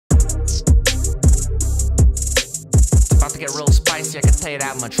get real spicy, I can tell you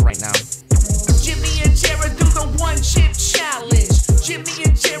that much right now. Jimmy and Jared do the one chip challenge. Jimmy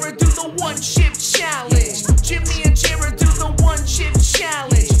and Jared do the one chip challenge. Jimmy and Jared do the one chip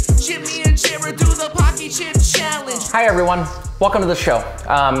challenge. Jimmy and Jared do the Paqui chip challenge. Hi everyone, welcome to the show.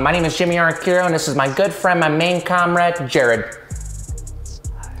 My name is Jimmy Arcurio and this is my good friend, my main comrade, Jared.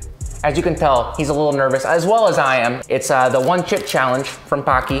 As you can tell, he's a little nervous, as well as I am. It's the one chip challenge from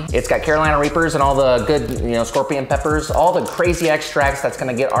Paqui. It's got Carolina Reapers and all the good, scorpion peppers, all the crazy extracts that's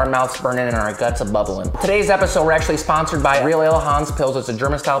gonna get our mouths burning and our guts a-bubbling. Today's episode, we're actually sponsored by Real Ale Hans Pils. It's a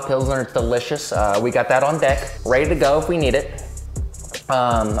German-style Pilsner, it's delicious. We got that on deck, ready to go if we need it.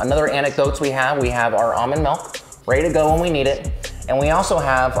 Another anecdotes we have our almond milk, ready to go when we need it. And we also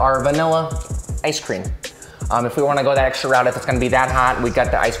have our vanilla ice cream. If we want to go that extra route, if it's going to be that hot, we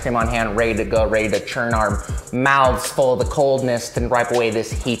got the ice cream on hand, ready to go, ready to churn our mouths full of the coldness to wipe away this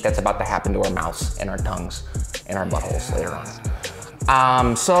heat that's about to happen to our mouths and our tongues and our buttholes later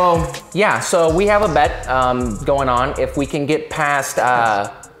on. So we have a bet going on. If we can get past,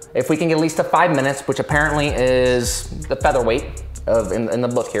 if we can get at least to 5 minutes, which apparently is the featherweight in the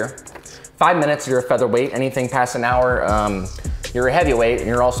book here. 5 minutes, you're a featherweight. Anything past an hour, you're a heavyweight, and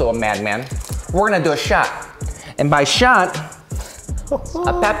you're also a madman. We're gonna do a shot. And by shot, a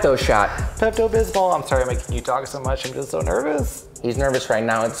Pepto shot. Pepto-Bismol. I'm sorry I'm making you talk so much. I'm just so nervous. He's nervous right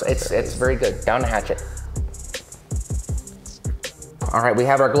now. It's very good. Down the hatchet. All right, we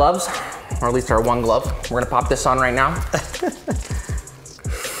have our gloves, or at least our one glove. We're gonna pop this on right now.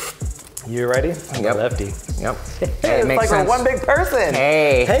 You ready? I'm Yep. a lefty. Yep. Hey, it's like sense. we're one big person.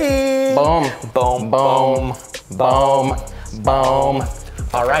 Hey. Hey. Boom. Boom. Boom. Boom. Boom.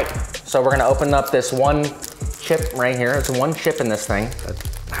 All right. So we're gonna open up this one chip right here. It's one chip in this thing.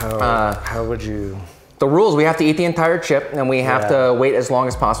 How would you? The rules, we have to eat the entire chip and we have to wait as long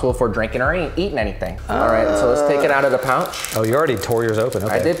as possible for drinking or eating anything. All right, so let's take it out of the pouch. Oh, you already tore yours open.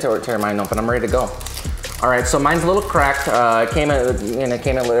 Okay. I did tear mine open, I'm ready to go. All right, so mine's a little cracked. It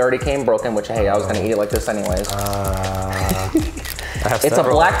already came broken, which hey, I was gonna eat it like this anyways. It's a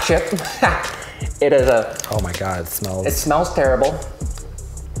black chip. It is a. Oh my God, it smells. It smells terrible.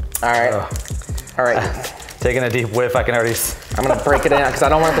 All right, all right. Taking a deep whiff, I can already. I'm gonna break it in because I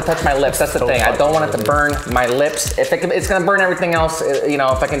don't want it to touch my lips. That's the thing. I don't want it to burn my lips. If it's gonna burn everything else,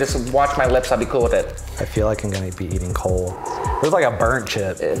 if I can just watch my lips, I'll be cool with it. I feel like I'm gonna be eating coal. It looks like a burnt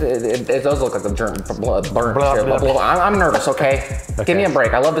chip. It does look like a burnt chip. I'm nervous. Okay? Give me a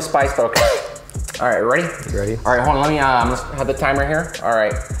break. I love the spice, but okay. All right, ready? You ready? All right, hold on. Let me have the timer here. All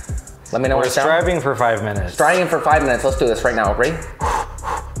right. Let me know when it's down. We're striving for 5 minutes. Striving for 5 minutes. Let's do this right now. Ready?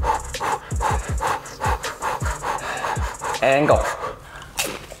 And go.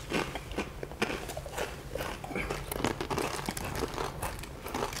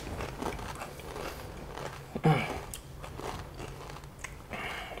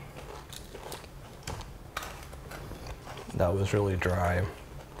 That was really dry.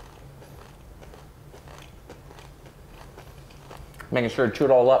 Making sure to chew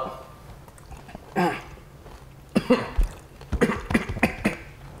it all up.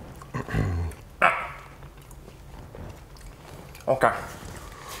 Okay.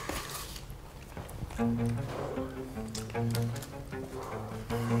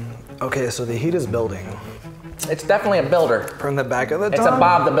 Okay, so the heat is building. It's definitely a builder. From the back of the tongue? It's a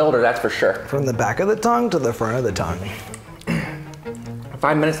Bob the Builder, that's for sure. From the back of the tongue to the front of the tongue.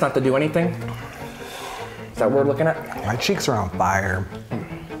 5 minutes not to do anything? Is that what we're looking at? My cheeks are on fire.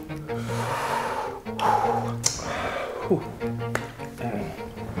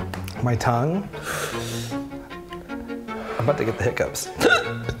 My tongue? I'm about to get the hiccups.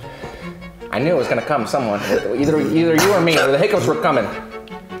 I knew it was gonna come, someone. Either you or me, or the hiccups were coming.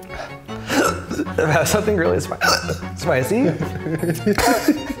 Something really spicy.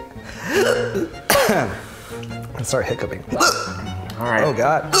 I start hiccuping. All right. Oh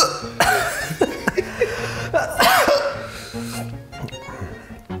God.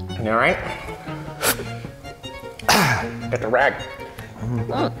 You all right? Get the rag.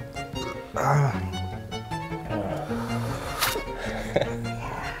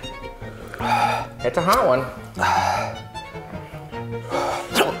 It's a hot one.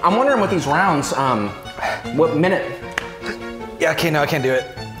 I'm wondering with these rounds, what minute? Yeah, okay, no, I can't do it.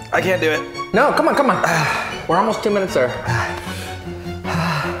 I can't do it. No, come on. We're almost 2 minutes there.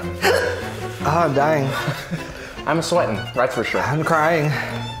 Oh, I'm dying. I'm sweating, that's for sure. I'm crying.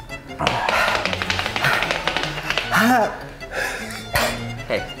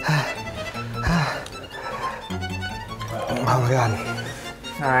 Hey. Oh my God.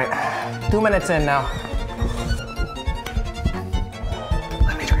 All right, 2 minutes in now.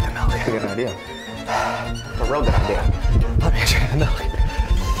 Let me drink the milk. That's a good idea. It's a real good idea. Let me drink the milk.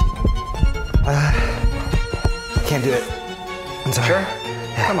 I can't do it. I'm sorry. Sure?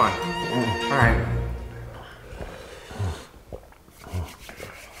 Come on. All right.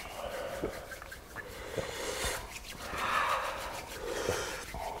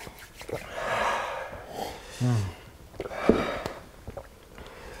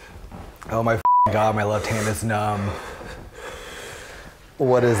 Oh my God, my left hand is numb.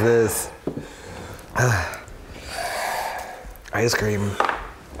 What is this? Ice cream.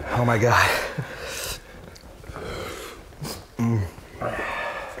 Oh my God.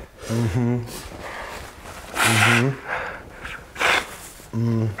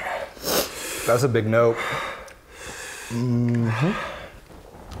 That's a big nope.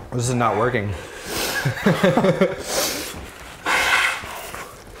 This is not working.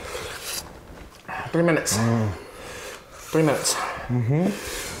 3 minutes. 3 minutes.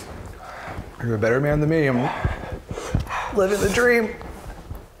 You're a better man than me. I'm living the dream.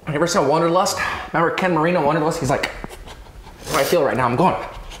 You ever seen Wanderlust? Remember Ken Marino, Wanderlust? He's like, how I feel right now, I'm going.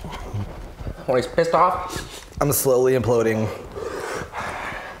 When he's pissed off. I'm slowly imploding.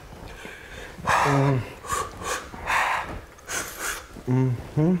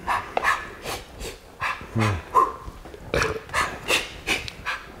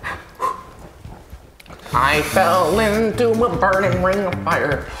 I fell into a burning ring of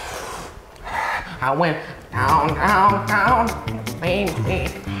fire. I went down, down, down, maybe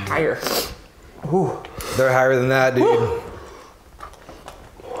higher. Ooh. They're higher than that, dude.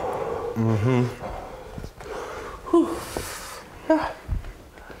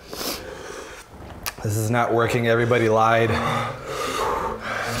 This is not working. Everybody lied.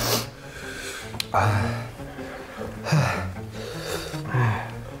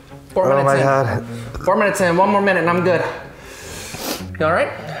 4 minutes Oh my in. God. 4 minutes in, 1 more minute and I'm good. You all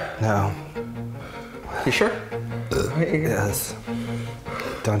right? No. You sure? Yes.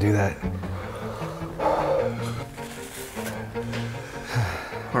 Don't do that.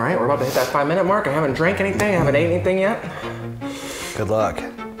 All right, we're about to hit that 5 minute mark. I haven't drank anything, I haven't ate anything yet. Good luck.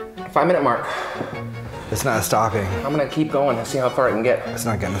 5 minute mark. It's not stopping. I'm gonna keep going and see how far I can get. It's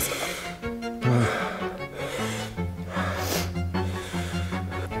not gonna stop.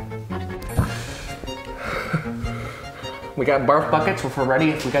 We got barf buckets if we're ready.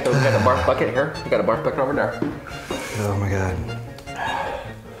 We got the barf bucket here. We got a barf bucket over there. Oh my God.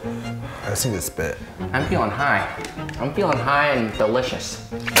 I just need to spit. I'm feeling high. I'm feeling high and delicious.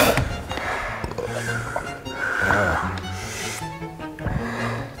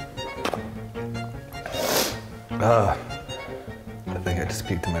 I think I just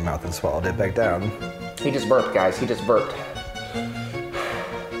puked in my mouth and swallowed it back down. He just burped, guys. He just burped.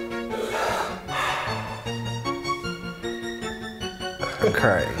 I'm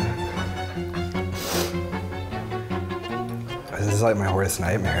crying. This is like my worst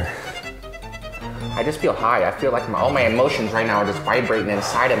nightmare. I just feel high. I feel like all my emotions right now are just vibrating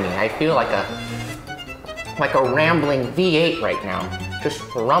inside of me. I feel like a rambling V8 right now. Just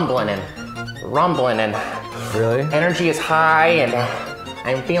rumbling and Really? energy is high and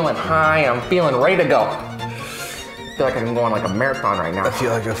I'm feeling high. I'm feeling ready to go. I feel like I can go on like a marathon right now. I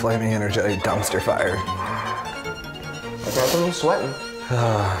feel like a flaming energetic dumpster fire. I got a little sweating.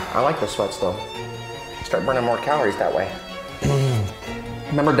 I like the sweats though. Start burning more calories that way.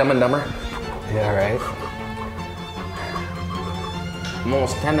 Remember Dumb and Dumber? Yeah, right? I'm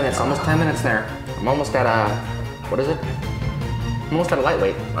almost 10 minutes, almost 10 minutes there. I'm almost at what is it? I'm almost at a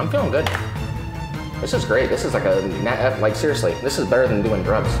lightweight. I'm feeling good. This is great. This is like like seriously, this is better than doing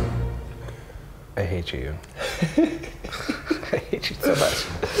drugs. I hate you. I hate you so much.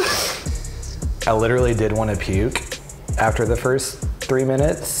 I literally did want to puke after the first 3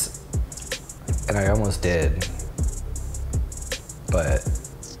 minutes, and I almost did. But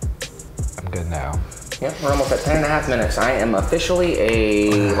I'm good now. Yeah, we're almost at 10 and a half minutes. I am officially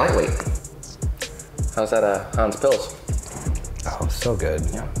a lightweight. How's that Hans Pils? Oh, so good.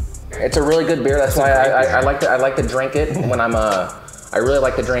 Yeah. It's a really good beer. That's why I like to drink it when I'm I really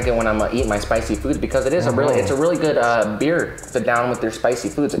like to drink it when I'm eating my spicy foods because it is a really good beer to down with your spicy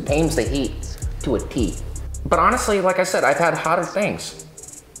foods. It tames the heat to a T. But honestly, like I said, I've had hotter things.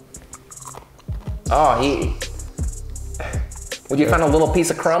 Oh, would you find a little piece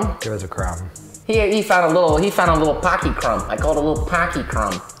of crumb? Give us a crumb. He found a little Paqui crumb. I call it a little Paqui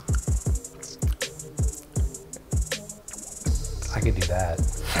crumb. I could do that.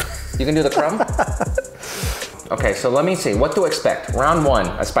 You can do the crumb? Okay, so let me see. What to expect? Round 1,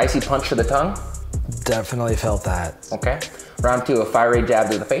 a spicy punch to the tongue. Definitely felt that. Okay. Round 2, a fiery jab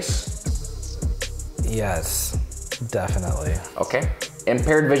to the face. Yes, definitely. Okay.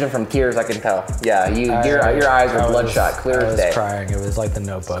 Impaired vision from tears, I can tell. Yeah, your eyes were bloodshot, clear as day. I was crying. It was like the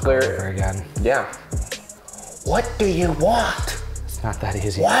Notebook all over again. Yeah. What do you want? It's not that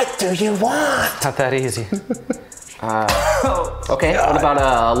easy. What do you want? It's not that easy. Okay, what about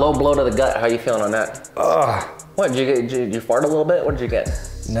a low blow to the gut? How you feeling on that? What, did you get? Did you fart a little bit? What did you get?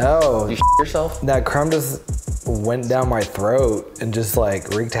 No. Did you yourself? That crumb just went down my throat and just like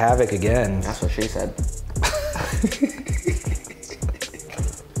wreaked havoc again. That's what she said.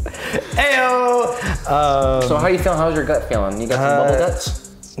 Ayo! So how you feeling? How's your gut feeling? You got some bubble guts?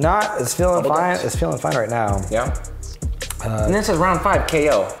 It's feeling fine. Guts? It's feeling fine right now. Yeah. And this is round 5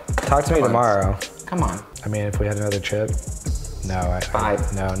 KO. Talk to me tomorrow. Come on. I mean, if we had another chip. No,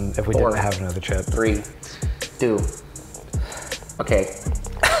 5. No, if we 4, didn't have another chip. 3, 2. Okay.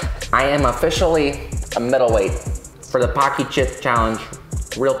 I am officially a middleweight for the Paqui Chip Challenge.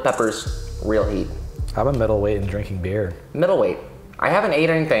 Real peppers, real heat. I'm a middleweight and drinking beer. Middleweight. I haven't ate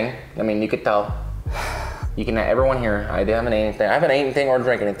anything. I mean, you could tell. You can, everyone here, I haven't ate anything. I haven't ate anything or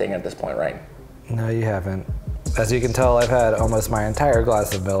drank anything at this point, right? No, you haven't. As you can tell, I've had almost my entire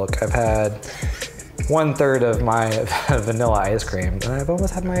glass of milk. I've had 1/3 of my vanilla ice cream, and I've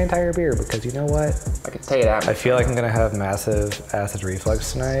almost had my entire beer because you know what? I can tell you that. I feel like I'm gonna have massive acid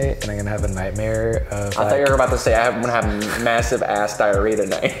reflux tonight, and I'm gonna have a nightmare of. I thought you were about to say I'm gonna have massive ass diarrhea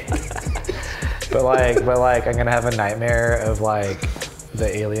tonight. but like, I'm gonna have a nightmare of like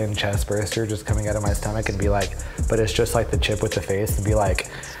the alien chest burster just coming out of my stomach and be like, but it's just like the chip with the face and be like,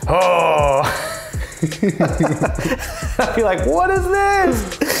 oh. I'd be like, what is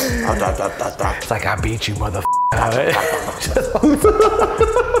this? It's like, I beat you, motherfucker.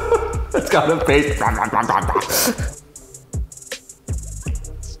 It's got a face.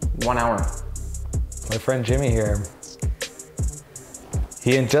 1 hour. My friend Jimmy here,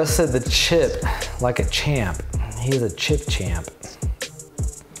 he ingested the chip like a champ. He's a chip champ.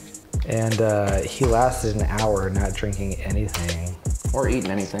 And he lasted an hour not drinking anything. Or eating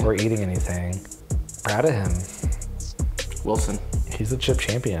anything. Or eating anything. Proud of him. Wilson. He's a chip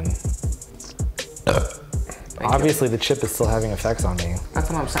champion. Obviously, the chip is still having effects on me. That's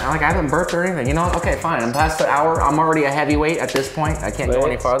what I'm saying. Like, I haven't burped or anything. You know, okay, fine. I'm past the hour. I'm already a heavyweight at this point. I can't go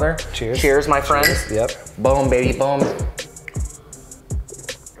any farther. Cheers. Cheers, my friends. Cheers. Yep. Boom, baby, boom.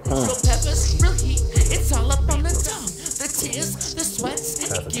 Real peppers, real heat. It's all up on the dome. The tears, the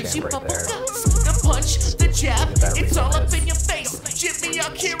sweats, and it gives you bubble guts. The punch, the jab, it's all up in your face. Jimmy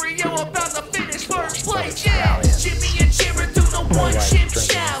Arcurio about to finish first place. Yeah. Jimmy and Jared do the one chip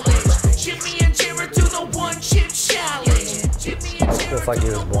challenge. Jimmy and Jared do the one chip challenge. Jimmy and Jared It's like he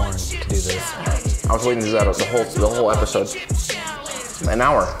was born to do this. I was waiting to do that the whole episode. An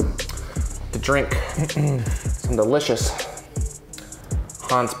hour to drink some delicious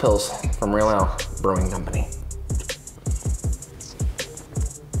Hans Pils from Reiland Brewing Company.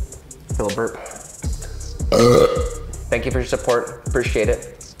 Feel a burp. Thank you for your support. Appreciate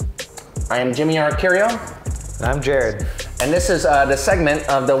it. I am Jimmy Arcurio. And I'm Jared. And this is the segment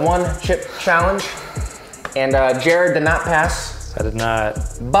of the One Chip Challenge. And Jared did not pass. I did not.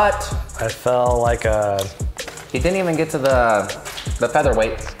 But I fell like a... he didn't even get to the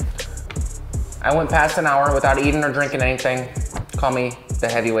featherweight. I went past an hour without eating or drinking anything. Call me the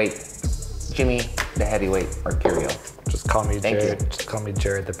heavyweight. Jimmy the heavyweight Arcurio. Just call me Thank Jared. you. Just call me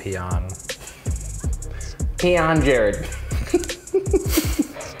Jared the peon. Peon Jared.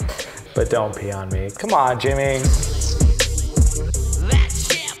 But don't pee on me. Come on, Jimmy. That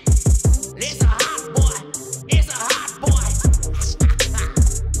chip is a hot boy. It's a hot boy.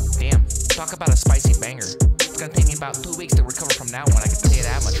 Damn, talk about a spicy banger. It's gonna take me about 2 weeks to recover from that one. I can tell you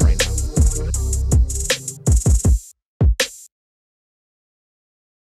that much right now.